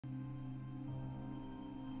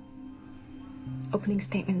Opening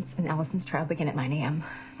statements in Alison's trial begin at 9 a.m.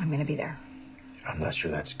 I'm gonna be there. I'm not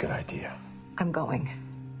sure that's a good idea. I'm going.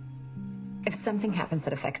 If something happens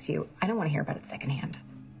that affects you, I don't want to hear about it secondhand.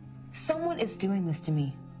 Someone is doing this to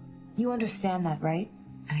me. You understand that, right?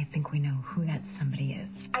 And I think we know who that somebody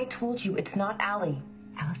is. I told you, it's not Allie.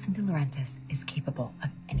 Alison De Laurentiis is capable of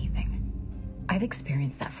anything. I've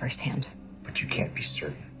experienced that firsthand. But you can't be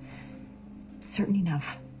certain. Certain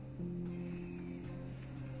enough.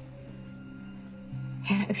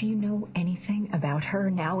 Hannah, if you know anything about her,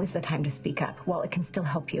 now is the time to speak up while it can still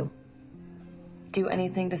help you. Do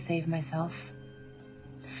anything to save myself?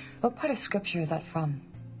 What part of scripture is that from?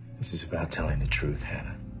 This is about telling the truth,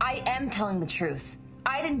 Hanna. I am telling the truth.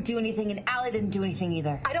 I didn't do anything and Allie didn't do anything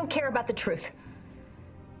either. I don't care about the truth.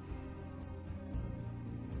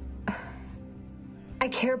 I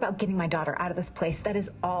care about getting my daughter out of this place. That is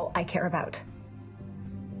all I care about.